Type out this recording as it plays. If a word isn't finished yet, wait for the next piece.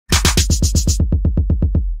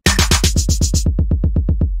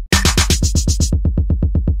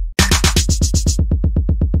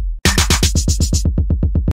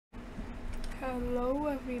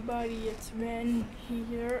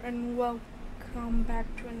here, and welcome back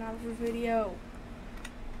to another video.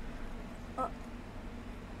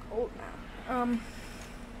 Cold now.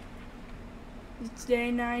 It's day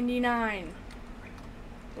 99.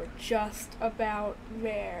 We're just about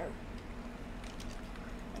there.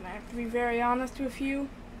 And I have to be very honest with you,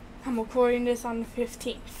 I'm recording this on the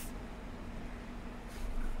 15th.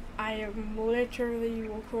 I am literally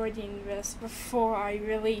recording this before I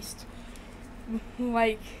released,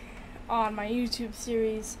 like, on my YouTube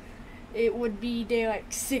series, it would be day like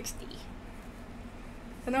 60.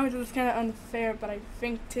 I know this is kind of unfair, but I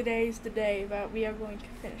think today's the day that we are going to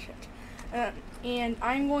finish it. And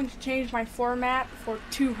I'm going to change my format for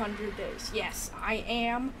 200 days. Yes, I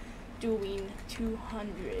am doing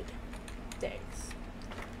 200 days.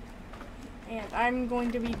 And I'm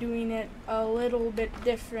going to be doing it a little bit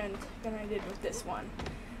different than I did with this one.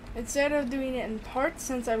 Instead of doing it in parts,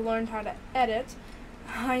 since I've learned how to edit,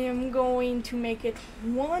 I am going to make it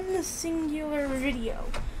one singular video.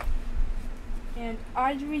 And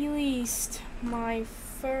I released my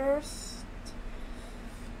first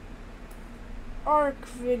ARC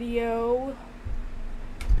video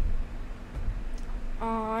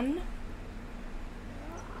on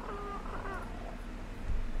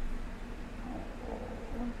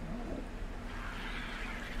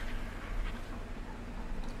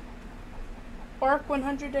ARC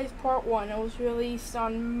 100 Days Part 1. It was released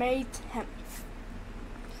on May 10th.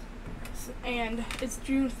 And it's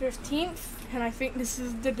June 15th, and I think this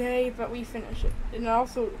is the day that we finish it. And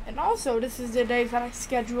also this is the day that I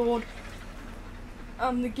scheduled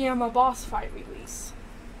the Gamma boss fight release.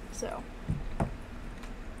 So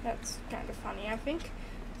that's kind of funny, I think.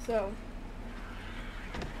 So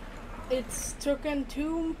it's taken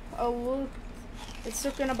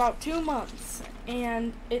about 2 months,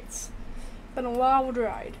 and it's been a wild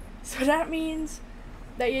ride. So that means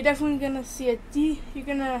that you're definitely gonna see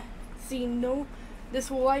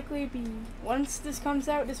this will likely be, once this comes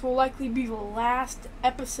out, this will likely be the last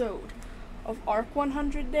episode of ARC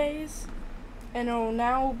 100 Days, and it'll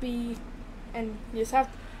now be, and you're gonna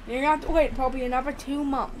have to wait probably another 2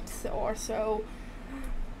 months or so,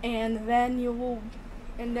 and then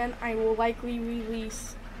I will likely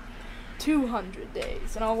release 200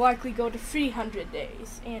 days, and I'll likely go to 300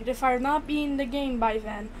 days, and if I've not beaten the game by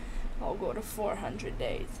then, I'll go to 400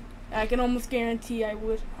 days. I can almost guarantee I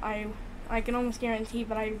can almost guarantee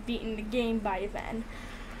that I've beaten the game by then.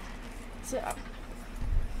 So,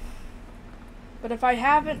 but if I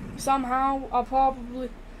haven't, somehow I'll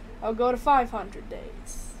go to 500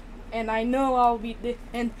 days, and I know I'll beat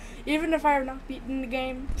and even if I have not beaten the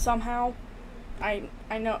game somehow, I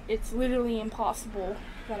know it's literally impossible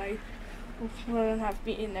that I wouldn't have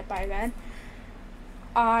beaten it by then.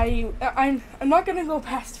 I'm not gonna go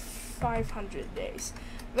past 500 days.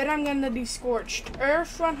 Then I'm gonna do Scorched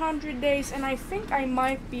Earth 100 days, and I think I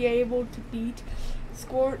might be able to beat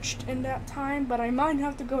Scorched in that time, but I might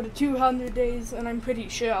have to go to 200 days, and I'm pretty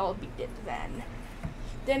sure I'll beat it then.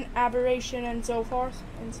 Then Aberration, and so forth,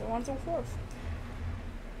 and so on and so forth.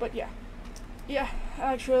 But yeah,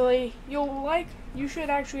 actually, you should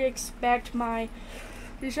actually expect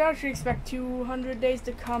 200 days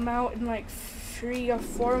to come out in like 3 or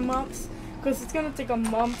 4 months, because it's gonna take a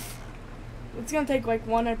month. It's gonna take like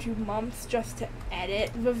 1 or 2 months just to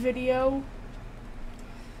edit the video,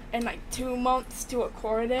 and like 2 months to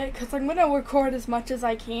record it, because I'm gonna record as much as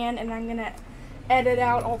I can, and I'm gonna edit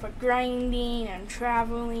out all the grinding and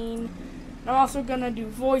traveling. I'm also gonna do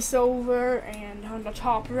voiceover, and on the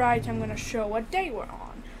top right I'm gonna show what day we're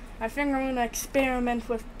on. I think I'm gonna experiment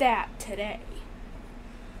with that today.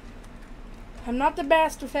 I'm not the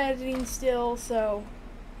best with editing still, so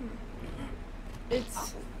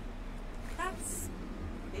it's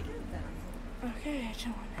okay.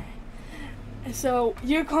 So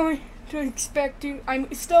you're going to expect to.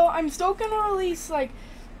 I'm still gonna release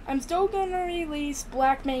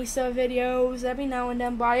Black Mesa videos every now and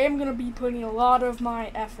then, but I am gonna be putting a lot of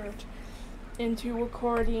my effort into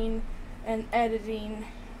recording and editing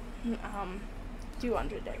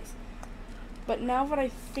 200 days. But now that I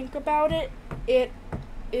think about it, it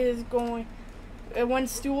is going when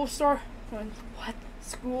school starts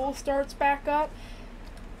back up.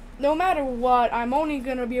 No matter what, I'm only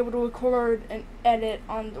gonna be able to record and edit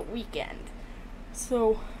on the weekend.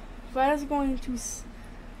 So that is going to,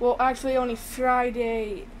 well, actually only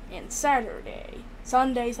Friday and Saturday.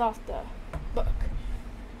 Sunday's off the book.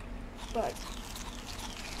 But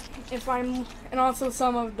and also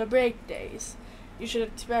some of the break days. You should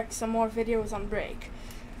expect some more videos on break.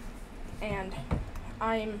 And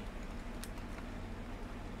I'm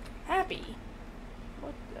happy.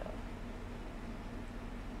 What the?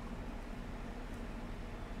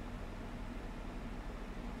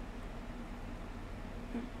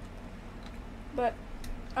 But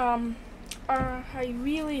I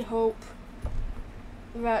really hope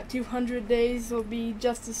that 200 days will be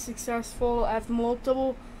just as successful as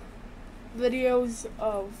multiple videos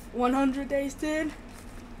of 100 days did.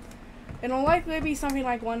 It'll likely be something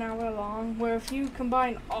like 1 hour long, where if you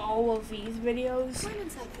combine all of these videos,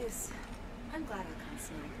 Moments like this, I'm glad I can't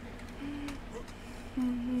smell.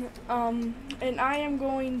 and I am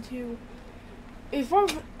going to, it's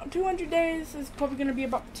probably 200 days is probably going to be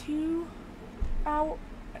about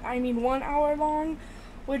 1 hour long,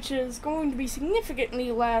 which is going to be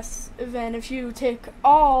significantly less than if you take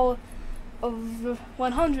all of the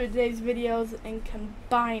 100 days videos and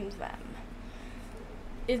combine them.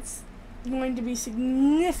 It's going to be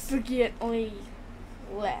significantly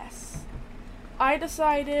less. I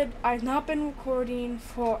decided I've not been recording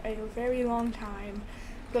for a very long time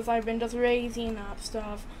because I've been just raising up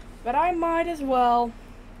stuff, but I might as well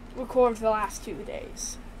record the last 2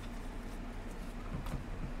 days.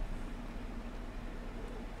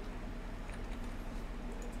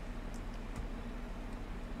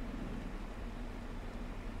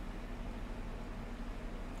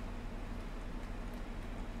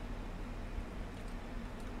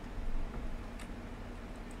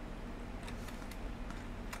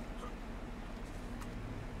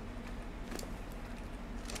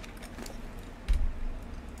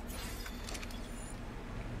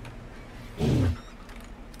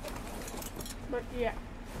 But yeah,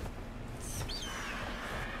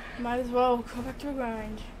 might as well go back to the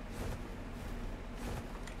grind.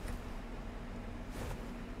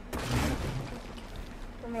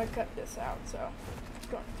 I'm gonna cut this out, so it's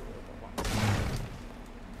going to be a little bit long.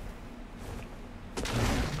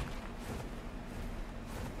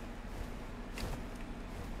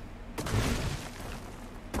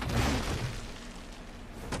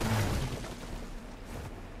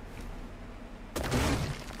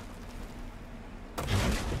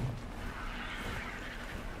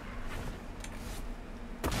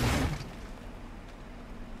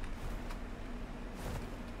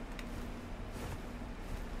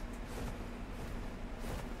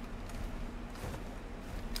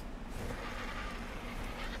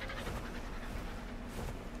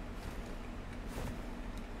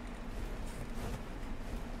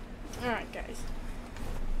 Alright guys,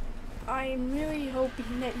 I'm really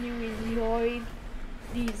hoping that you enjoyed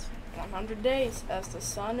these 100 days as the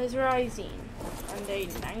sun is rising on day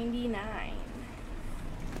 99.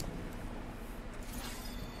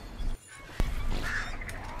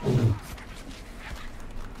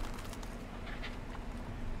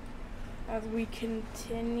 As we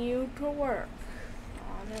continue to work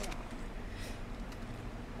on and on.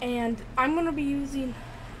 And I'm going to be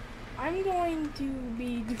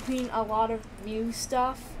doing a lot of new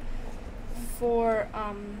stuff for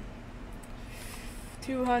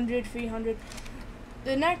 200, 300,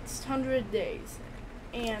 the next 100 days,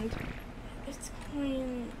 and it's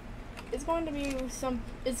going to be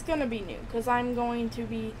new because I'm going to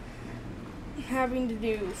be having to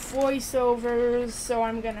do voiceovers, so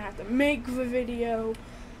I'm gonna have to make the video,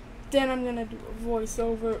 then I'm gonna do a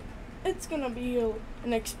voiceover. It's gonna be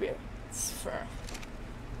an experience for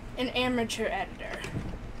an amateur editor.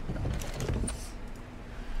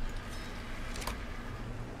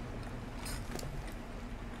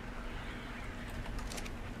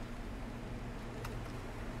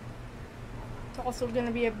 It's also going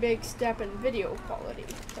to be a big step in video quality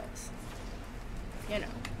because, you know,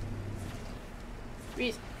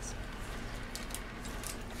 reasons.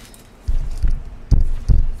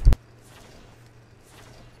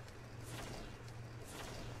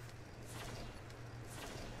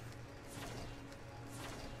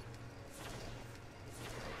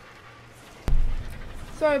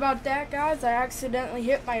 Sorry about that, guys. I accidentally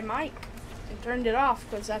hit my mic and turned it off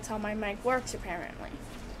because that's how my mic works, apparently.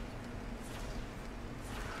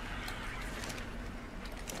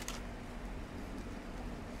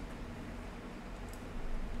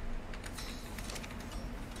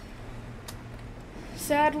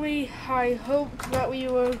 Sadly, I hoped that we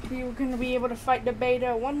were going to be able to fight the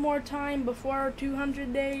beta one more time before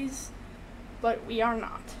 200 days, but we are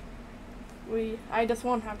not. I just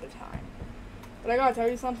won't have the time. But I gotta tell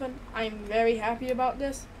you something, I'm very happy about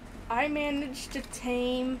this. I managed to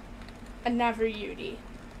tame a Never-Yeti.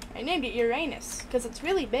 I named it Uranus, because it's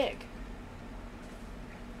really big.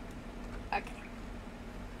 Okay.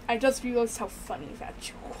 I just realized how funny that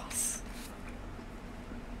joke was.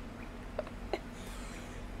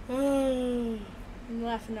 I'm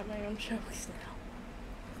laughing at my own jokes now.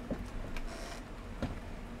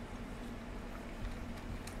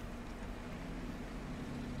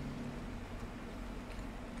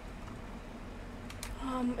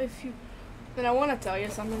 And I want to tell you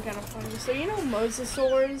something kind of funny. So you know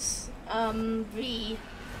mosasaurs, the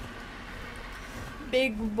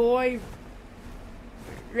big boy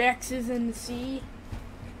Rexes in the sea.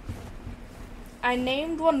 I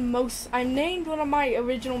named one of my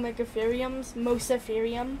original Megatheriums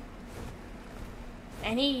Mosatherium.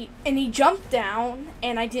 And he jumped down,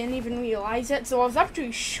 and I didn't even realize it. So I was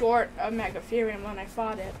actually short a Megatherium when I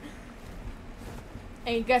fought it.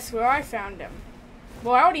 And guess where I found him?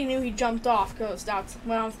 Well, I already knew he jumped off because that's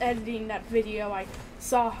when I was editing that video. I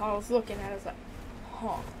saw how I was looking at it. I was like,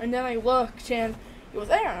 huh. And then I looked, and he was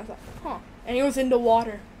there, and I was like, huh. And he was in the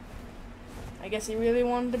water. I guess he really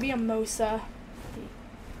wanted to be a Mosa. He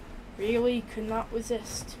really could not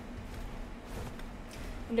resist.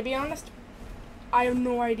 And to be honest, I have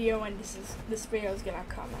no idea when this video is gonna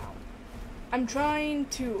come out. I'm trying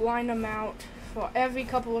to line them out for every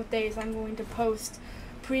couple of days. I'm going to post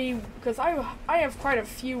because I have quite a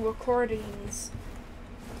few recordings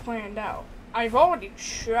planned out. I've already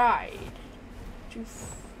tried to.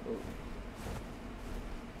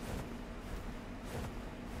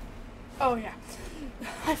 Oh yeah,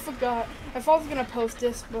 I forgot. I thought I was gonna post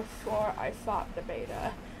this before I fought the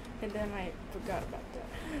beta, and then I forgot about that.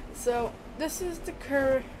 So this is the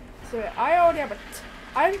current. So I already have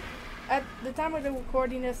at the time of the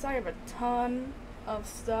recording this, I have a ton of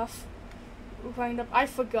stuff lined up. I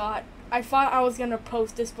forgot. I thought I was gonna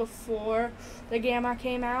post this before the Gamma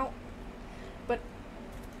came out, but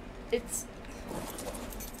it's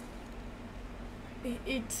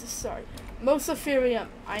sorry, Mosatherium.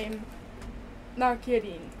 I am not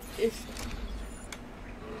kidding. If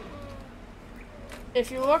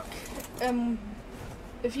you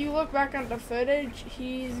look back at the footage,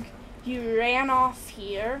 he ran off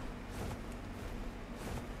here.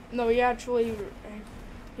 No, he actually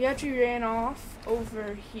ran off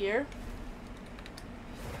over here.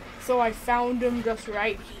 So I found him just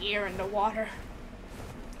right here in the water.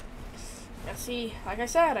 Like I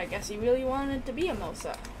said, I guess he really wanted to be a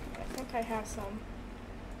Mosa. I think I have some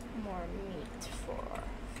more meat for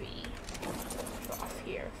off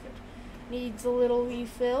here if it needs a little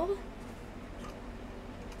refill.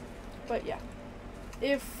 But yeah,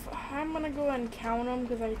 if I'm gonna go and count them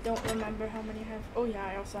because I don't remember how many I have. Oh yeah,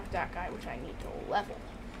 I also have that guy which I need to level.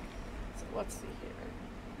 So let's see here.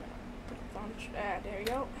 Put a bunch. There you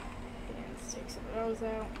go. And let's take some of those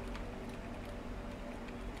out.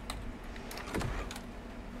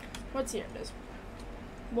 What's here? There's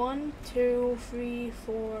 1, 2, 3,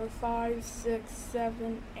 4, 5, 6,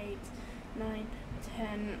 7, 8, 9,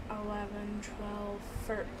 10, 11, 12,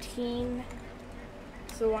 13.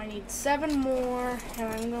 So I need 7 more,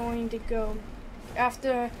 and I'm going to go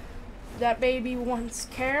after that baby wants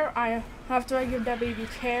care. After I give that baby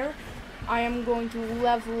care, I am going to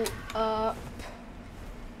level up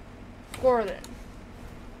Gordon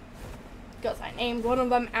because I named one of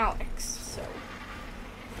them Alex. So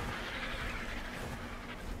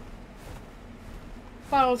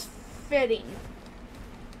thought it was fitting.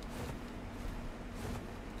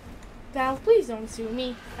 Val, please don't sue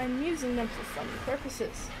me. I'm using them for funny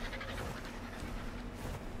purposes.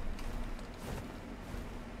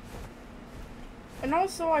 And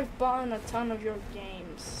also, I've bought a ton of your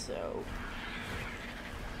games, so.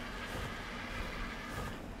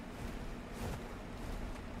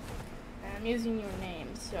 And I'm using your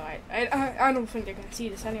names, so I don't think they're gonna see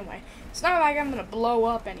this anyway. It's not like I'm gonna blow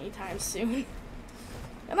up anytime soon.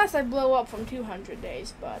 Unless I blow up from 200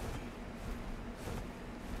 days, but.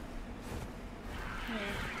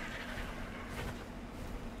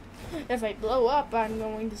 If I blow up, I'm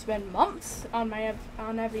going to spend months on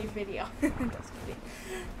every video. Just kidding.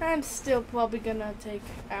 I'm still probably gonna take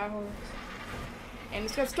hours, and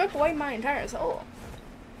it's gonna strip away my entire soul.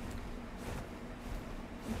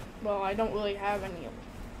 Well, I don't really have any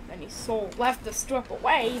soul left to strip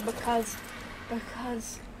away because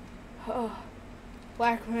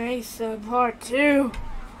Black Mesa Part 2.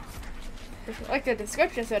 Like the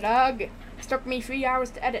description said, it took me 3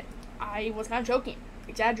 hours to edit. I was not joking.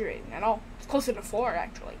 Exaggerating at all. It's closer to 4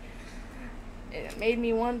 actually. It made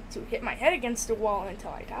me want to hit my head against the wall until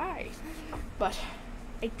I died. But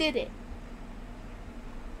I did it.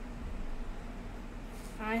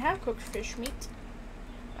 I have cooked fish meat.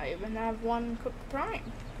 I even have one cooked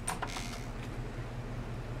prime.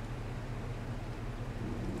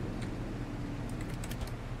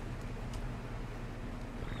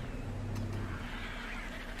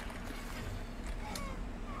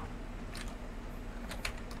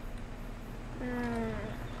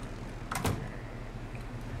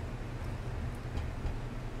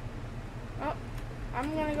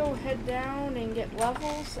 I'm gonna go head down and get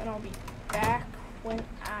levels, and I'll be back when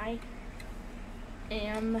I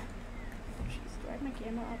am. Jeez, do I have my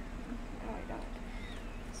camera up? No, I don't.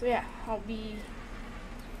 So yeah,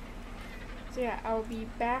 I'll be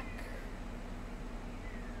back.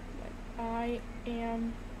 I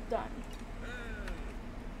am done.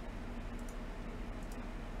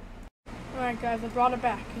 Alright guys, I brought it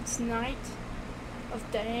back. It's night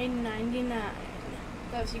of day 99.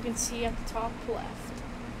 As you can see at the top left.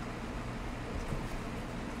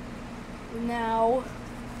 Now,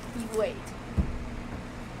 you wait.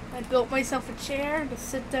 I built myself a chair to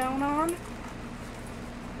sit down on.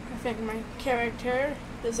 I think my character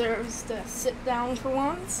deserves to sit down for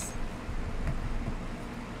once.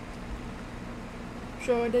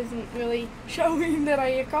 Sure, it isn't really showing that I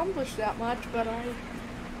accomplished that much, but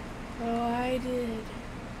I did.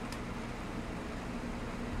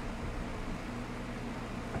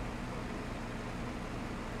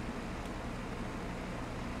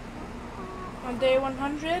 On day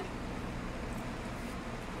 100,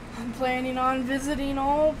 I'm planning on visiting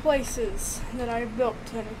all places that I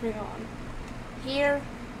built anything on. Here,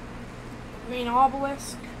 Green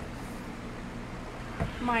Obelisk,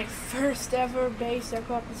 my first ever base that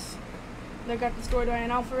got destroyed by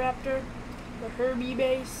an Alpha Raptor, the Herbie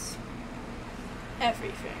base,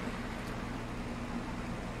 everything.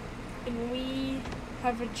 And we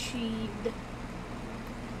have achieved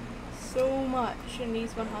so much in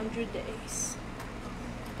these 100 days.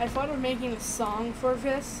 I thought of making a song for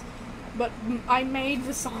this, but I made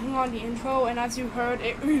the song on the intro, and as you heard,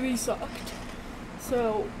 it really sucked.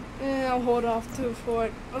 So, I'll hold off for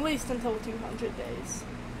it at least until 200 days.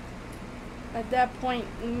 At that point,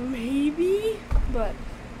 maybe, but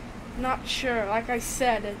not sure. Like I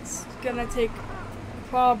said, it's gonna take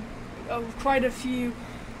quite a few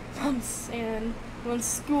months, and when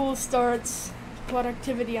school starts,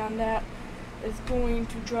 productivity on that is going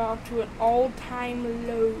to drop to an all-time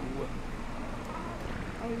low.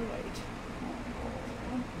 Oh wait.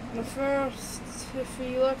 The first, if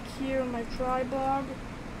we look here in my tribog,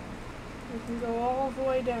 we can go all the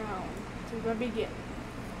way down to the beginning.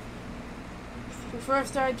 We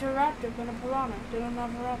first started to a raptor, then a piranha, then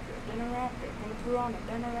another raptor, then a raptor, then a piranha,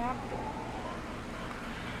 then a raptor.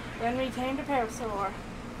 Then we tamed a parasaur.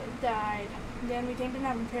 It died. Then we tamed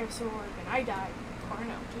another parasaur, and I died. Or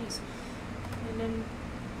no, jeez.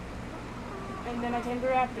 And then I tamed a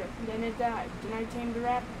raptor. Then it died. Then I tamed a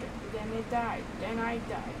raptor. Then it died. Then I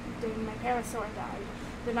died. Then my parasaur died.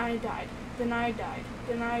 Then I died. Then I died.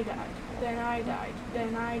 Then I died. Then I died.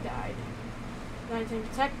 Then I died. Then I tamed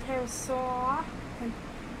a tech parasaur. And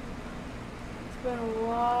it's been a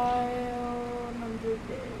wild 100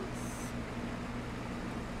 days.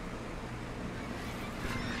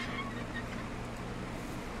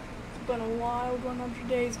 It's been a wild 100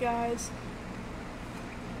 days, guys.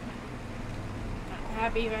 I'm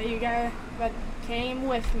happy that you guys came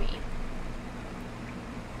with me.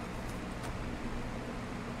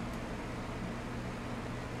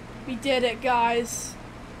 We did it, guys.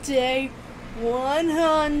 Day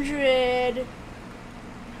 100.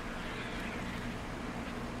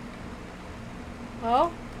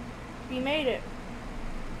 Well, we made it.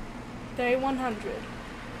 Day 100.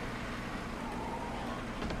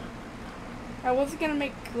 I wasn't gonna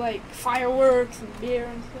make like fireworks and beer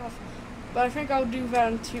and stuff, but I think I'll do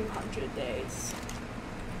that in 200 days.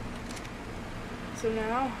 So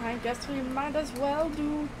now, I guess we might as well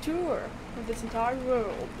do a tour of this entire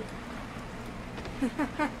world.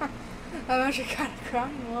 I'm actually kind of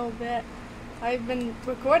crying a little bit. I've been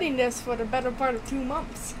recording this for the better part of 2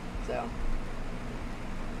 months, so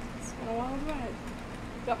it's been a wild ride.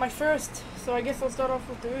 Got my first, so I guess I'll start off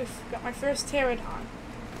with the roof. Got my first pterodon.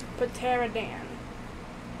 Put pterodon.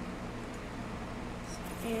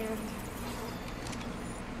 And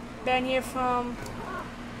been here from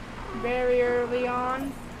very early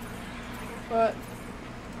on, but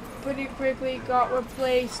pretty quickly got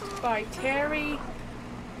replaced by Terry,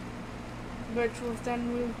 which was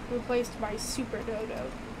then replaced by Super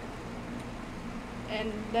Dodo,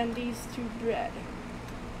 and then these two bred.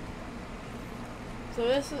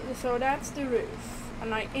 So that's the roof,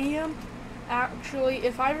 and I am actually,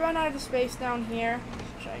 if I run out of space down here,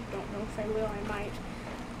 which I don't know if I will, I might,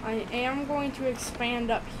 I am going to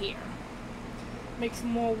expand up here. Make some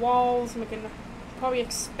more walls, probably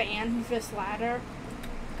expand this ladder,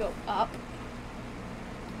 go up.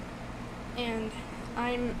 And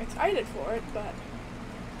I'm excited for it, but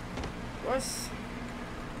of course,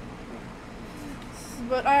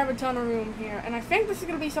 but I have a ton of room here, and I think this is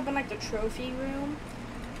going to be something like the trophy room.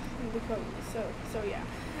 So yeah.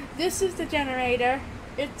 This is the generator.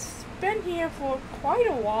 It's been here for quite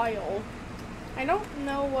a while. I don't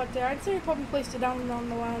know what I'd say I probably placed it down on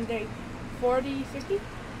the around day 40, 50.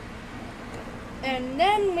 And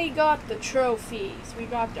then we got the trophies. We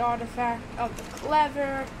got the artifact of the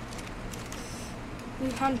clever,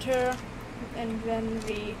 the hunter, and then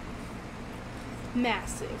the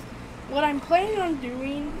massive. What I'm planning on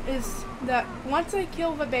doing is that once I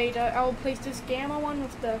kill the beta, I'll place this gamma one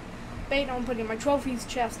with the beta and put in my trophies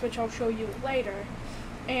chest, which I'll show you later.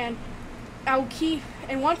 And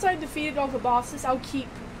once I've defeated all the bosses, I'll keep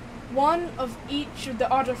one of each of the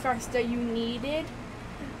artifacts that you needed,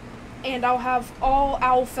 and I'll have all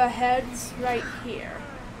alpha heads right here.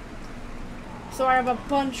 So I have a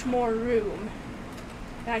bunch more room,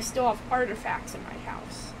 and I still have artifacts in my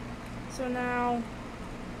house. So now,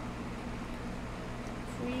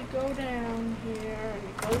 if we go down here and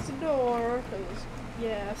we close the door, because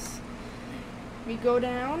yes, we go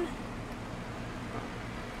down.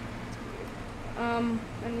 And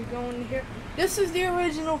we go in here. This is the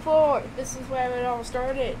original floor. This is where it all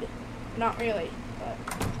started. Not really, but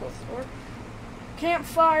close the door.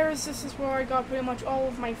 Campfires. This is where I got pretty much all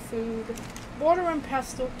of my food. Water and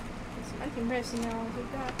pestle. I can press now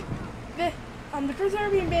like that. The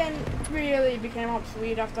preserving bin really became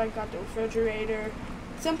obsolete after I got the refrigerator.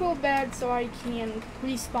 Simple bed so I can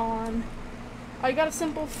respawn. I got a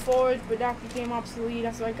simple forge, but that became obsolete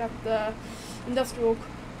after I got the industrial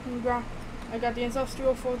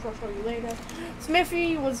forge. I'll show you later.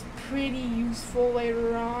 Smithy was pretty useful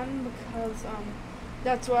later on because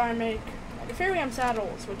that's where I make the Ethereum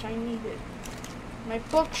saddles, which I needed. My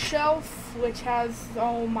bookshelf, which has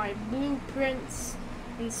all my blueprints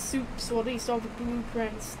and soups, or at least all the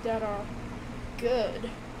blueprints that are good.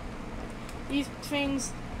 These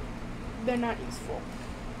things, they're not useful.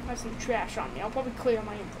 I have some trash on me. I'll probably clear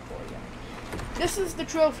my inventory. This is the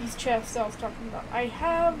trophies chest I was talking about. I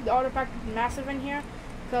have the artifact of the massive in here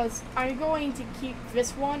because I'm going to keep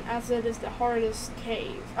this one as it is the hardest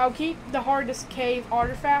cave. I'll keep the hardest cave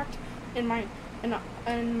artifact in my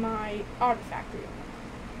artifact room.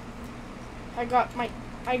 I got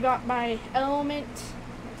my element,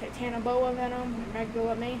 my Titanoboa venom, my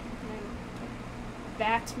Megala my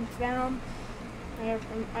bat venom. I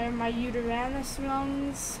have my Uteranus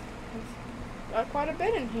lungs. I've got quite a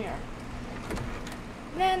bit in here.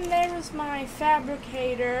 Then there was my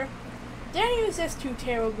fabricator. Didn't use this too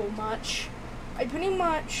terrible much. I pretty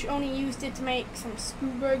much only used it to make some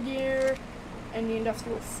scuba gear and the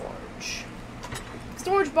industrial forge.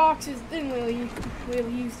 Storage boxes, didn't really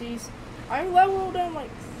use these. I leveled them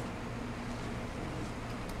like...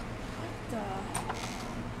 What the...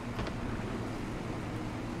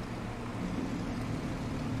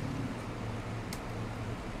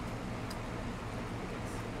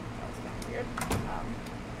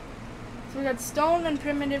 So we got stone and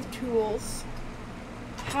primitive tools,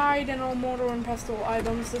 hide and all mortar and pestle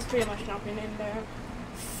items. There's pretty much nothing in there.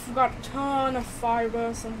 We got a ton of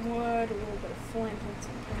fiber, some wood, a little bit of flint, and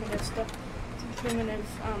some primitive stuff, some primitive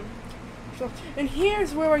stuff. And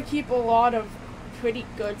here's where I keep a lot of pretty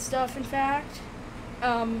good stuff. In fact,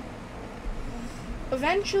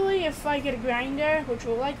 eventually, if I get a grinder, which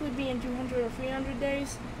will likely be in 200 or 300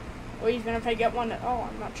 days, or even if I get one at all,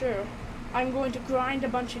 I'm not sure. I'm going to grind a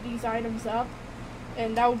bunch of these items up,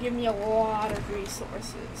 and that will give me a lot of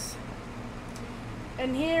resources.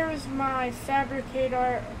 And here's my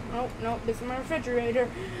fabricator. Nope, this is my refrigerator.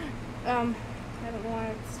 I don't know why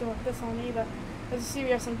I still have this on me, but as you see,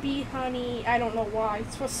 we have some bee honey. I don't know why.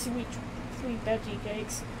 It's for sweet veggie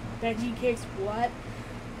cakes. Veggie cakes, what?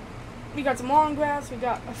 We got some long grass. We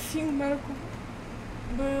got a few medical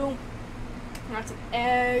brew. We got some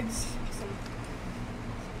eggs.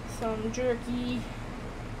 Some jerky,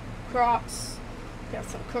 crops, got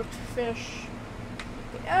some cooked fish.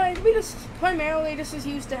 Primarily this is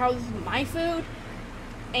used to house my food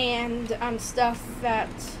and stuff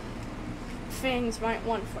that things might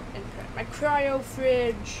want for input. My cryo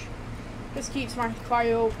fridge, this keeps my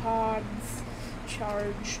cryopods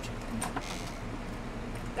charged.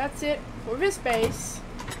 That's it for this base.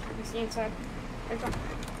 You can see inside. I got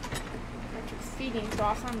feeding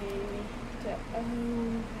trough on me.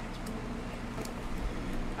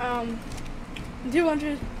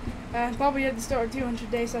 200, probably at the start of 200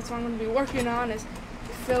 days, that's what I'm going to be working on, is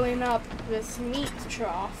filling up this meat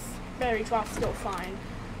trough. Berry trough still fine,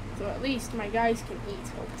 so at least my guys can eat,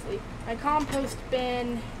 hopefully. My compost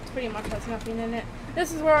bin pretty much has nothing in it.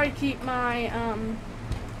 This is where I keep my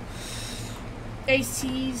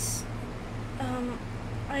ACs.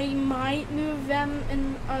 I might move them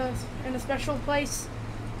in a special place,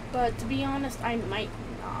 but to be honest, I might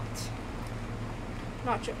not.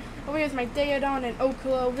 Not sure. Over here's my Daedon and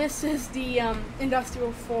Okolo. This is the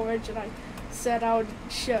industrial forge that I said I would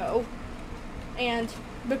show. And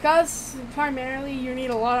because primarily you need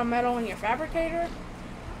a lot of metal in your fabricator,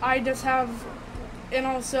 I just have, and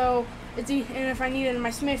also, and if I need it in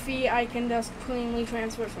my smithy, I can just cleanly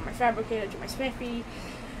transfer from my fabricator to my smithy.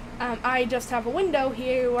 I just have a window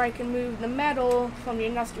here where I can move the metal from the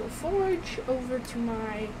industrial forge over to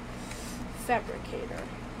my fabricator.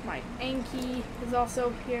 My Anki is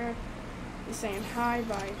also here. He's saying hi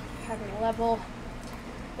by having a level.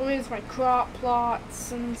 Here's my crop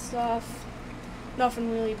plots and stuff.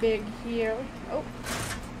 Nothing really big here. Oh.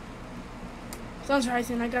 Sun's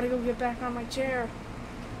rising. I gotta go get back on my chair.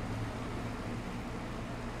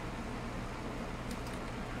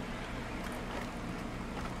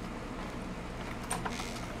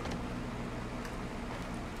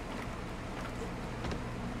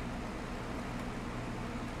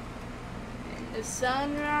 The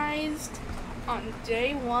sunrise on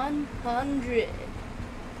day 100.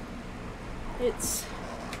 It's,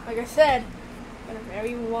 like I said, been a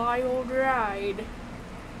very wild ride.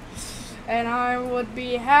 And I would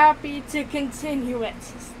be happy to continue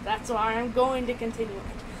it. That's why I'm going to continue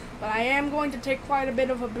it. But I am going to take quite a bit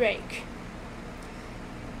of a break.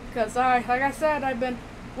 Because like I said, I've been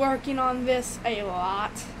working on this a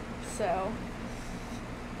lot. So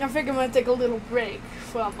I figure I'm going to take a little break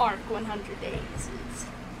from Arc 100 Days.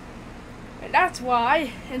 And that's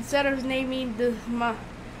why, instead of naming the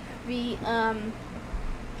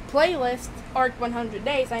playlist Arc 100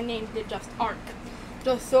 Days, I named it just Arc.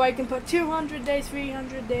 Just so I can put 200 days,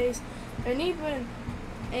 300 days, and even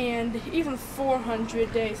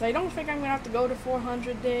 400 days. I don't think I'm going to have to go to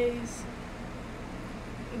 400 days.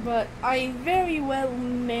 But I very well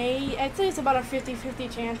may. I'd say it's about a 50-50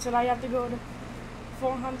 chance that I have to go to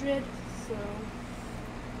 400. So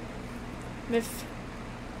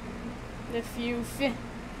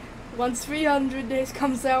once 300 days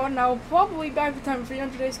comes out, and I'll probably, by the time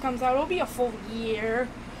 300 days comes out, it'll be a full year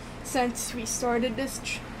since we started this,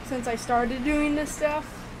 since I started doing this stuff.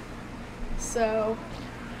 So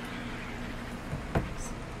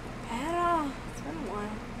it's been a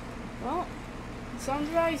while. Well, the sun's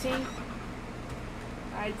rising.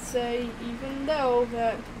 I'd say, even though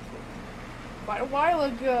that quite a while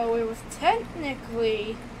ago it was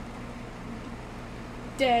technically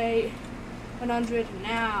day 100,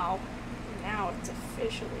 now it's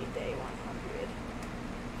officially day 100.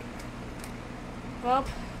 Well,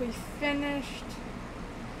 we finished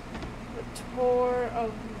the tour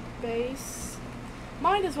of the base. I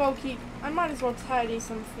might as well tidy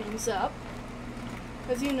some things up.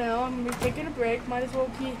 As you know, I'm gonna be taking a break. Might as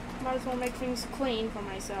well make things clean for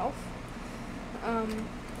myself.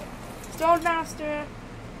 Stone Master,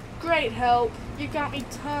 great help. You got me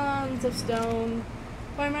tons of stone,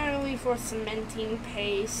 primarily for cementing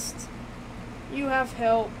paste. You have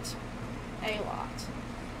helped a lot.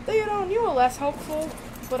 Theodon, you were less helpful,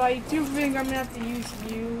 but I do think I'm gonna have to use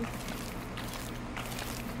you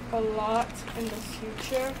a lot in the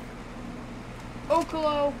future.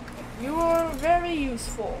 Okolo, you are very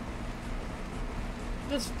useful.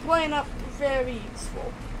 Just plain up very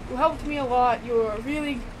useful. You helped me a lot. You're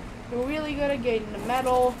really good at getting the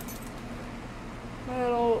metal,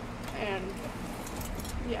 and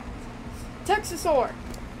yeah. Texasaur,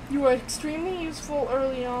 you were extremely useful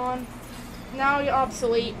early on. Now you're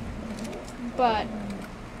obsolete, but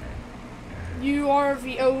you are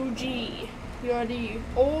the OG. You're the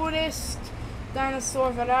oldest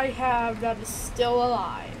dinosaur that I have that is still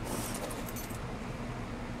alive.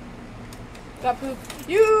 Got poop.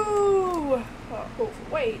 You!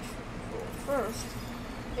 Wait. First.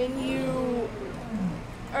 And you...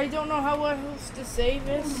 I don't know how else to say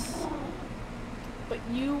this, but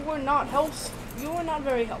you were not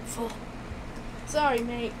very helpful. Sorry,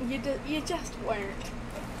 mate. You just weren't.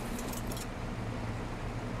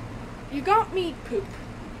 You got me poop.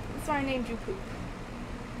 That's why I named you Poop.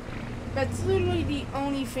 That's literally the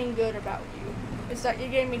only thing good about you, is that you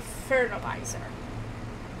gave me fertilizer.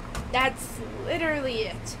 That's literally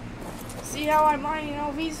it. See how I'm lining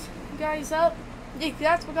all these guys up? Yeah,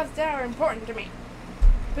 that's because they are important to me.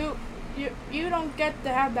 Poop, you don't get to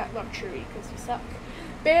have that luxury because you suck.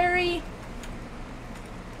 Barry,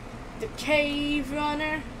 the Cave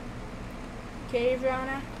Runner.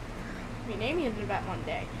 I'll be naming you that one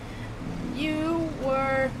day. You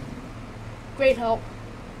were great help.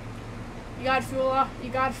 You got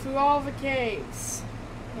through all the caves.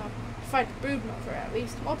 No, fight the Broodmother at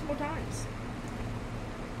least multiple times.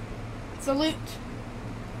 Salute.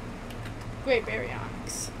 Great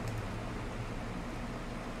baryonyx.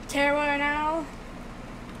 Terra and Al.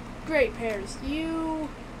 Great pairs. You.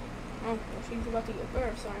 Oh, well, she's about to give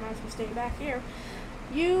birth, so I might as well stay back here.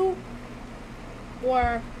 You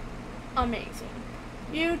were amazing.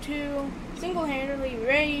 You two single-handedly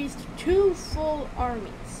raised 2 full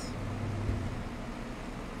armies.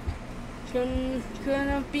 Couldn't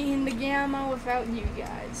have been the Gamma without you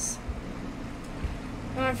guys.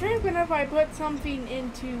 And I think whenever I put something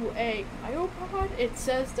into a biopod, it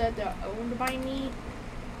says that they're owned by me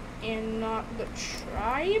and not the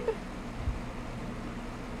tribe,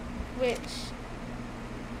 which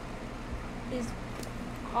is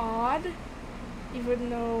odd. Even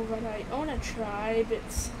though when I own a tribe,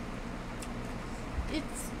 it's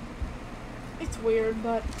weird,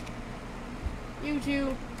 but you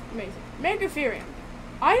two, amazing. Megatherium,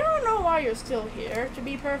 I don't know why you're still here, to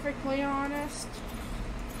be perfectly honest,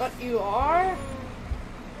 but you are,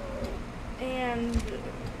 and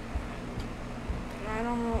I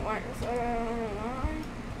don't know why, I don't know why,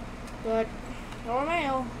 but you're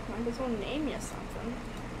male. I just want to name you something.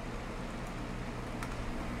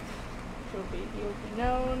 You'll be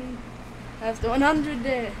known as the 100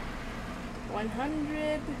 day.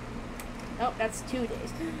 100. Oh, that's 2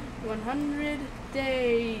 days. 100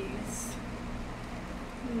 days.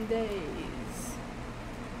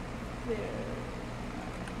 There.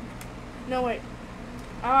 No, wait.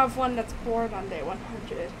 I have one that's born on day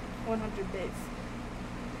 100. 100 days.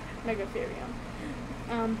 Megatherium.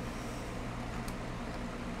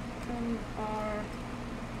 Are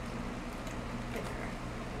there.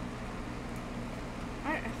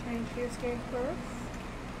 I think you escaped birth.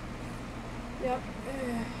 Yep.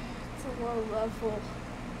 It's a low level.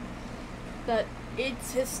 But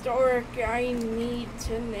it's historic. I need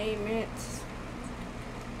to name it.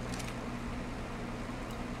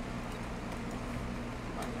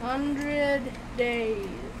 "100 Days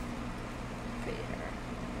Fair."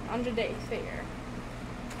 100 Day Fair.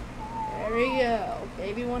 There we go.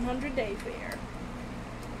 Baby 100 Day Fair.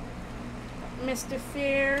 Mr.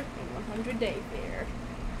 Fair and 100 Day Fair.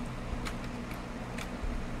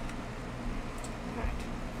 Alright.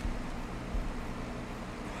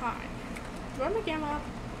 Hi. Do I have my camera up?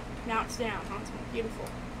 Now it's down. Oh, it's beautiful.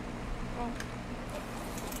 Oh.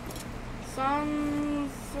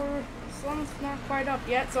 Sun's not quite up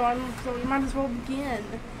yet, so we might as well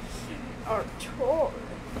begin our tour.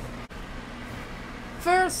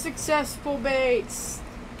 First successful base.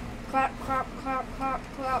 Clap, clap, clap, clap,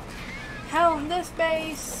 clap. Hell, this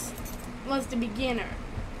base was the beginner.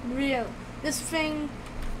 Real. This thing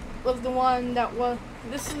was the one that was.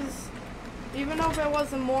 Even though there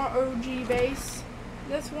was a more OG base,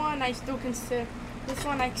 this one I still kind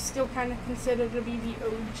of consider to be the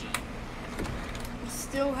OG. We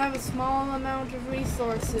still have a small amount of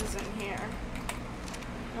resources in here.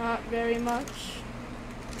 Not very much.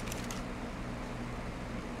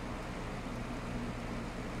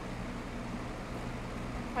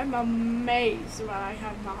 I'm amazed that I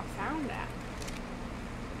have not found that.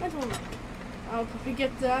 Mental note. I'll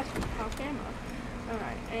forget that off camera.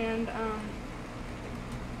 Alright, and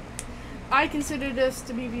I consider this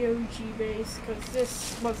to be the OG base because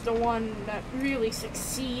this was the one that really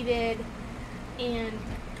succeeded and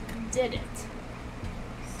did it.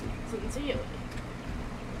 Sincerely.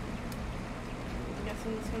 I'm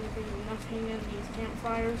guessing there's going to be nothing in these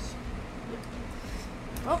campfires.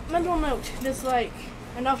 Oh, mental note. There's like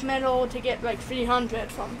enough metal to get like 300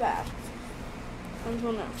 from that.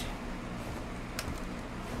 Mental note.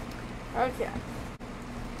 Okay.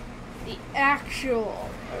 The actual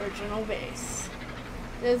original base.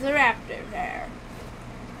 There's a raptor there.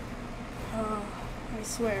 Oh, I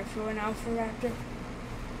swear if you're an alpha raptor,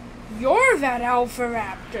 you're that alpha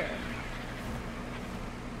raptor!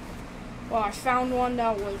 Well, I found one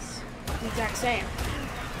that was the exact same.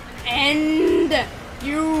 And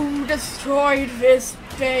you destroyed this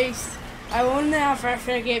base. I will never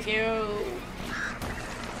forgive you.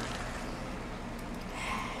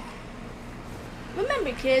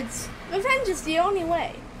 Remember, kids, revenge is the only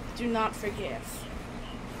way. Do not forgive.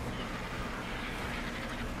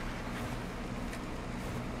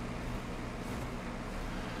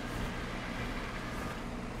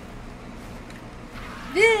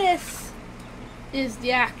 This is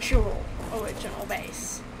the actual original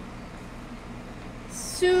base.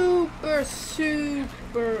 Super,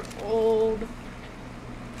 super old.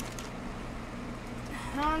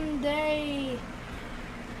 Hyundai.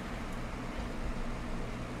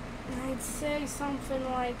 I'd say something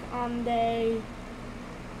like Hyundai.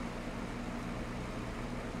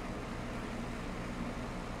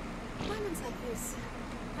 Moments like this,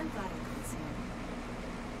 I'm glad I'm concerned.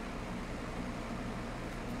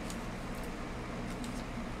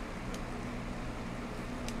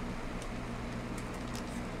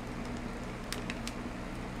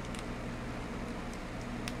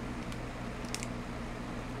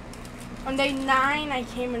 On day 9, I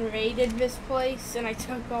came and raided this place, and I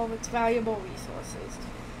took all of its valuable resources.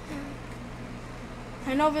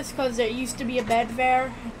 I know this because there used to be a bed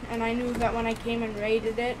there, and I knew that when I came and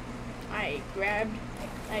raided it, I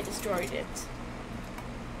destroyed it.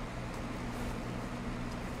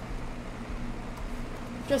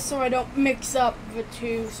 Just so I don't mix up the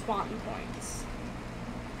two spawn points.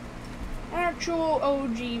 Actual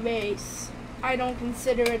OG base. I don't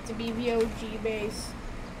consider it to be the OG base,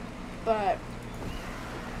 but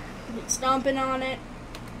stomping on it,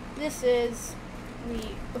 this is the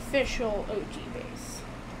official OG base.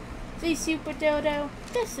 See, Super Dodo,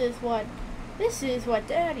 this is what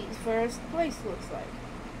Daddy's first place looks like.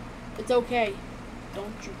 It's okay.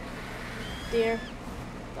 Don't you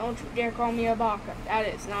dare call me a baka. That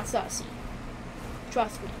is not sussy.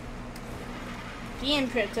 Trust me. He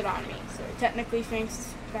imprinted on me, so he technically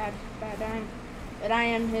thinks that I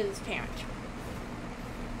am his parent.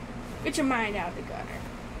 Get your mind out of the gutter.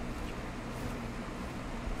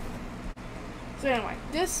 So anyway,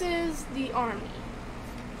 this is the army.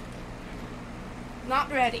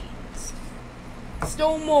 Not ready. It's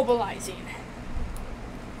still mobilizing.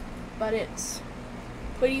 But it's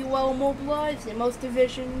pretty well mobilized and most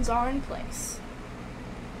divisions are in place.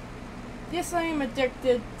 Yes, I am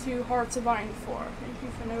addicted to Hearts of Iron 4. Thank you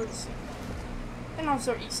for noticing. And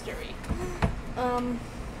also Easter egg.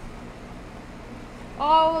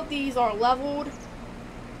 All of these are leveled.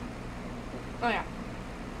 Oh yeah.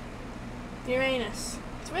 The Uranus.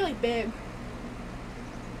 It's really big.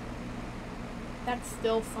 That's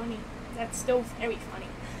still funny. That's still very funny.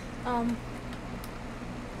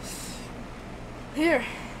 Here.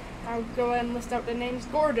 I'll go ahead and list out the names.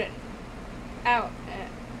 Gordon.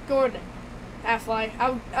 Gordon. Half-Life.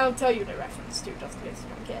 I'll tell you the reference too, just in case you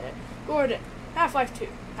don't get it. Gordon. Half-Life 2.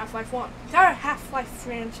 Half-Life 1. Entire Half-Life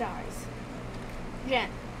franchise. Jen.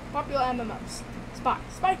 Popular MMOs.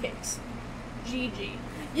 Spy Cakes. GG.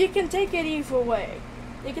 You can take it either way.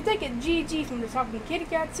 You can take it GG from the Talking Kitty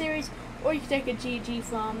Cat series, or you can take it GG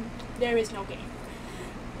from There Is No Game.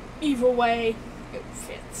 Either way, it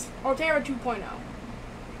fits. Altera 2.0.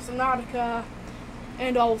 Subnautica,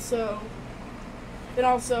 and also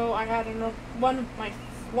I had one,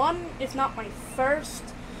 if not my first,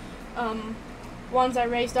 ones I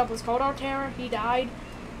raised up was called Altera. He died,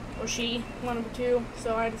 or she, one of the two,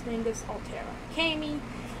 so I just named this Altera. Kami,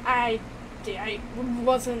 I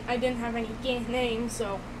didn't have any names,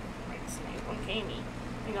 so I just named one Kami.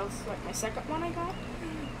 And that was like my second one I got.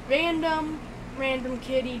 Random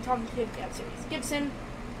Kitty, Talking Kitty Cat series. Gibson,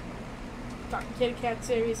 Talking Kitty Cat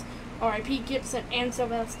series. R.I.P. Gibson and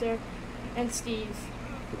Sylvester and Steve.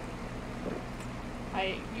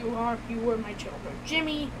 You were my children.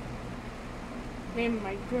 Jimmy,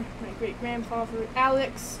 my great grandfather.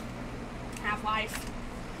 Alex, Half-Life.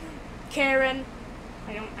 Karen,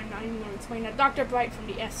 I'm not even going to explain that. Dr. Bright from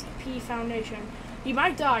the SCP Foundation. He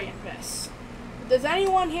might die in this. If there's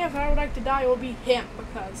anyone here that I would like to die, it will be him,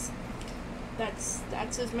 because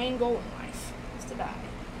that's his main goal in life, is to die.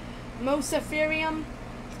 Mosapherium,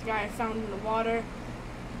 the guy I found in the water.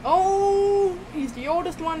 Oh, he's the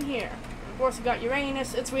oldest one here. Of course, we got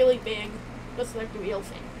Uranus. It's really big, just like the real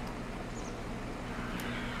thing.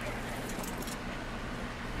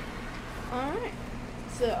 Alright,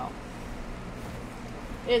 so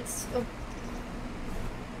it's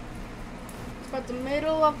about the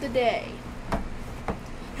middle of the day,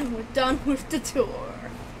 and we're done with the tour.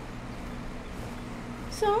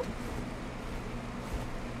 So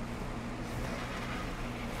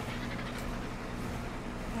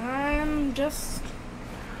I'm just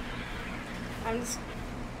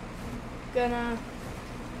gonna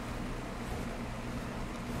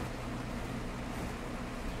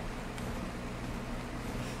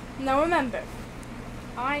now remember,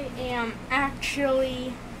 I am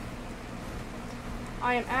actually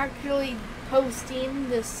posting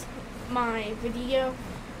my video.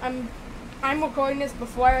 I'm recording this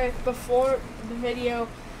before the video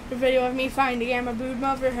of me finding Gamma Brood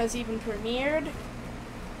Mother has even premiered.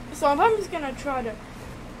 So I'm just gonna try to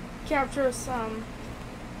capture some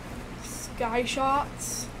sky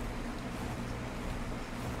shots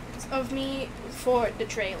of me for the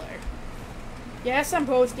trailer. Yes, I'm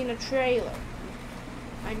posting a trailer.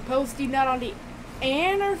 I'm posting that on the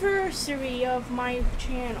anniversary of my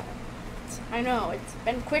channel. I know, it's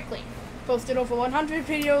been quickly. Posted over 100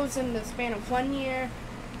 videos in the span of 1 year,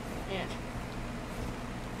 and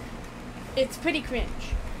it's pretty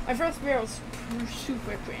cringe. My first video was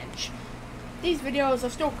super cringe. These videos are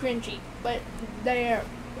still cringy, but they're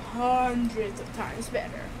hundreds of times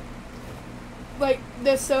better. Like,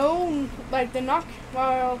 they're so, like, they're not,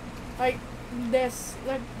 well, like, they're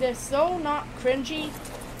so not cringy.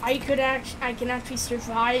 I can actually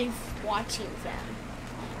survive watching them.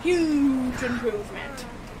 Huge improvement.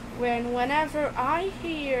 Whenever I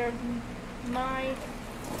hear my,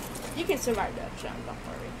 you can survive that, John. Don't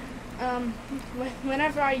worry.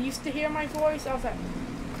 Whenever I used to hear my voice, I was like,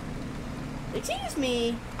 "Excuse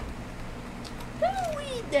me, who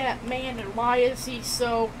is that man and why is he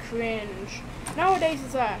so cringe?" Nowadays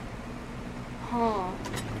it's like, huh?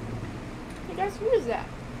 Hey guys, who is that?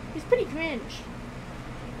 He's pretty cringe.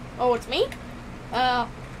 Oh, it's me? Oh,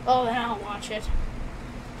 then I'll watch it.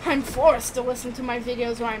 I'm forced to listen to my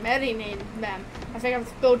videos while I'm editing them. I think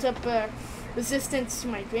I've built up resistance to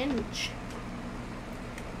my cringe.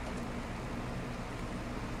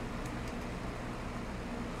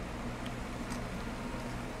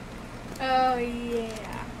 Oh,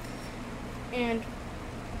 yeah. And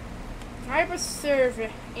I have a server,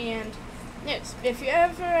 and yes, if you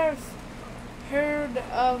ever have heard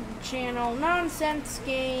of the channel Nonsense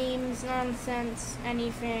Games, Nonsense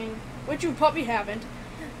Anything, which you probably haven't,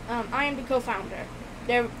 I am the co-founder.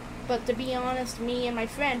 But to be honest, me and my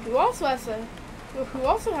friend, who also has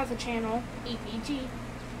a channel, EPG,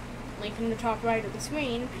 link in the top right of the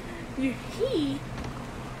screen, he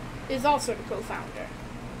is also the co-founder.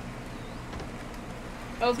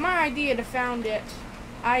 It was my idea to found it.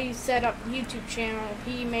 I set up the YouTube channel.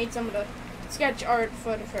 He made some of the sketch art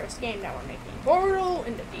for the first game that we're making, Portal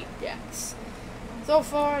in the Deep Depths. So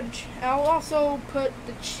far, I'll also put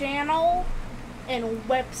the channel and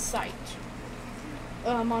website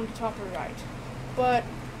on the top right. But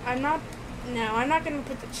I'm not gonna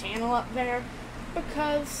put the channel up there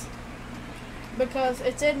because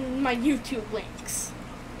it's in my YouTube links.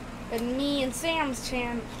 And me and Sam's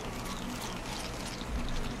channel.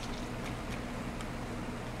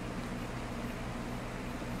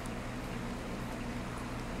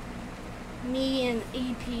 Me and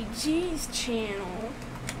EPG's channel.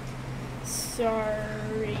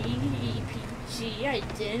 Sorry, EPG, I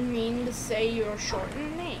didn't mean to say your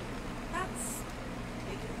shortened name. That's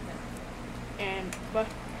bigger But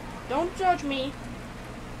don't judge me.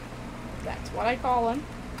 That's what I call him.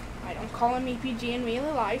 I don't call him EPG in real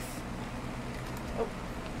life. Oh,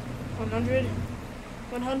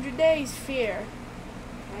 100 days fear.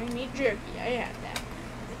 I need jerky, I had that.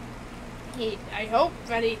 I hope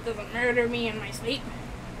that he doesn't murder me in my sleep.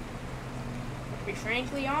 To be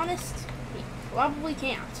frankly honest, he probably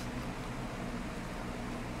can't.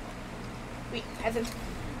 Wait, hasn't.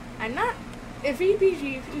 I'm not. If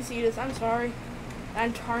EPG, if you see this, I'm sorry.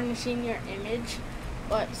 I'm tarnishing your image,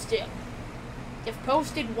 but still. You've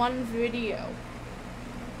posted one video.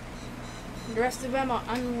 The rest of them are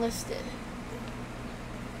unlisted.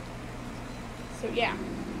 So yeah.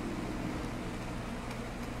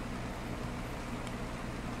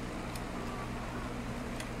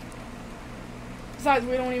 Besides,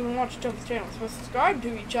 we don't even watch each other's channels. We're subscribed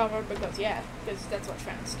to each other because that's what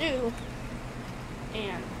fans do.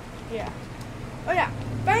 And, yeah. Oh yeah,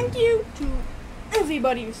 thank you to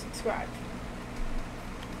everybody who subscribed.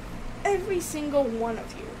 Every single one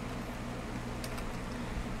of you.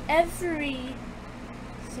 Every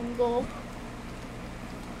single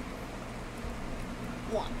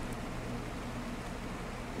one.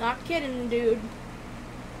 Not kidding, dude.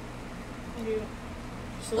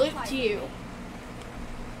 Salute to you.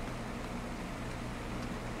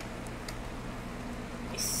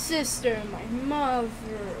 My sister, my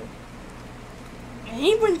mother, and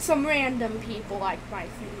even some random people like my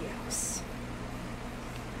videos.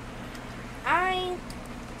 I'm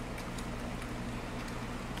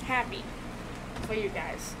happy for you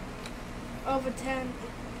guys. Over 10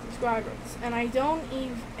 subscribers, and I don't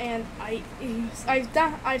even. And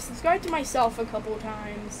I've subscribed to myself a couple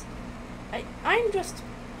times. I'm just.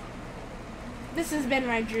 This has been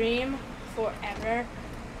my dream forever,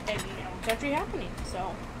 and it's actually happening.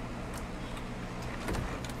 So.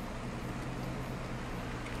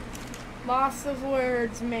 Loss of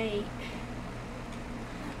words, mate.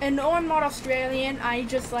 And no, I'm not Australian. I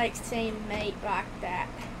just like saying mate like that.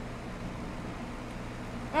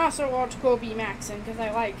 I also watch Kobe Maxon because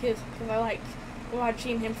I like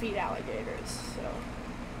watching him feed alligators. So,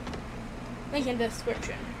 link in the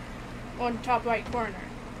description, on the top right corner.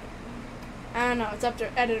 I don't know. It's up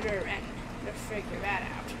to editor Ren to figure that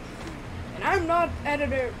out. And I'm not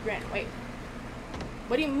editor Ren. Wait.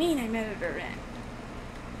 What do you mean I'm editor Ren?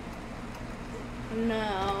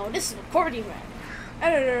 No, this is recording Ren.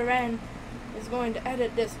 Editor Ren is going to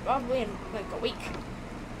edit this probably in like a week.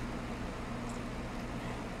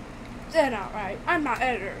 Is that not right? I'm not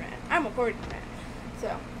editor Ren. I'm recording Ren.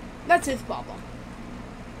 So, that's his problem.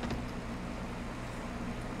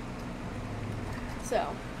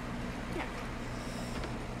 So, yeah.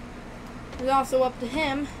 It's also up to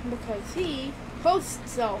him because he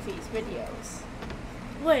posts all these videos.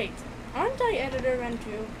 Wait, aren't I editor then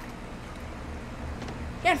too?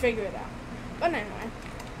 Can't figure it out. But anyway.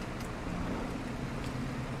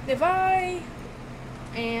 If I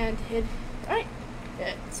and hit right,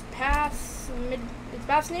 it's past noon.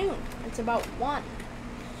 It's about 1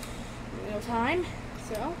 real time.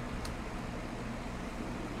 So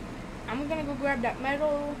I'm gonna go grab that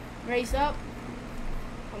medal, race up.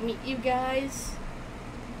 I'll meet you guys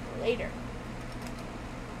later.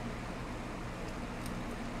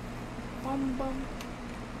 Bum bum.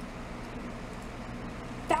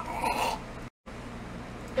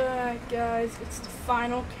 Alright guys, it's the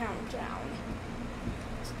final countdown.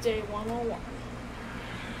 It's day 101.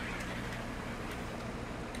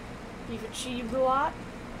 You've achieved a lot,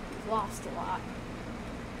 you've lost a lot.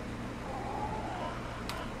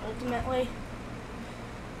 Ultimately,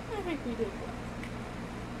 I think we did well.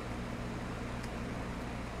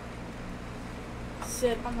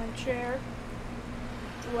 Sit on my chair.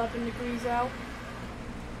 It's 11 degrees out.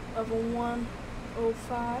 Level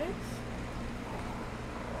 105.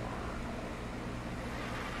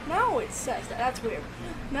 Now it says that. That's weird.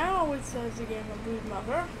 Now it says again a brood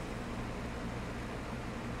mother.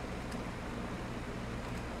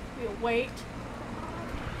 We'll wait.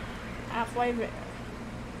 Halfway there.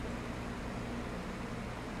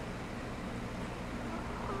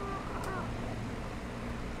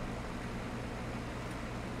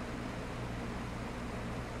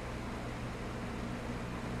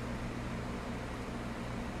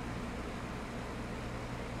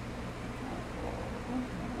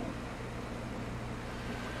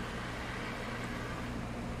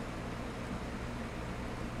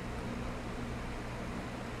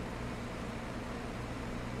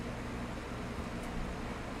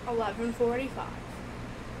 $11:45.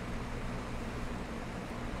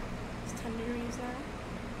 It's 10 degrees now.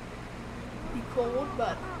 Be cold,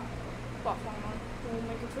 but buffalo will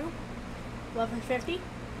make it through. 11:50.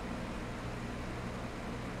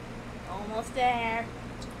 Almost there.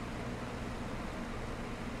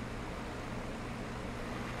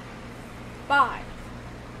 5,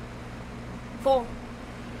 4,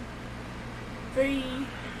 3,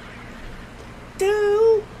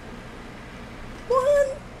 2,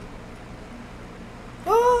 1.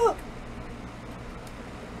 Oh!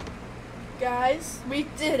 Guys, we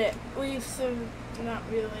did it. Not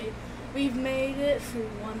really. We've made it through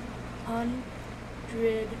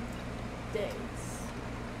 100 days.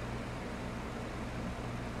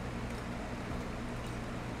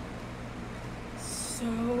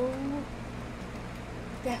 So,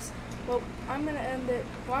 yes. Well, I'm gonna end it.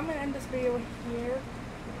 Well, I'm gonna end this video here.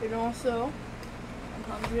 And also,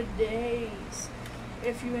 100 days.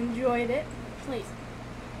 If you enjoyed it, please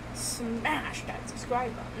smash that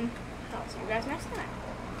subscribe button. I'll see you guys next time.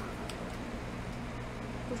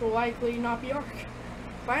 Which will likely not be Ark.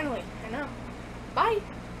 Finally, I know. Bye!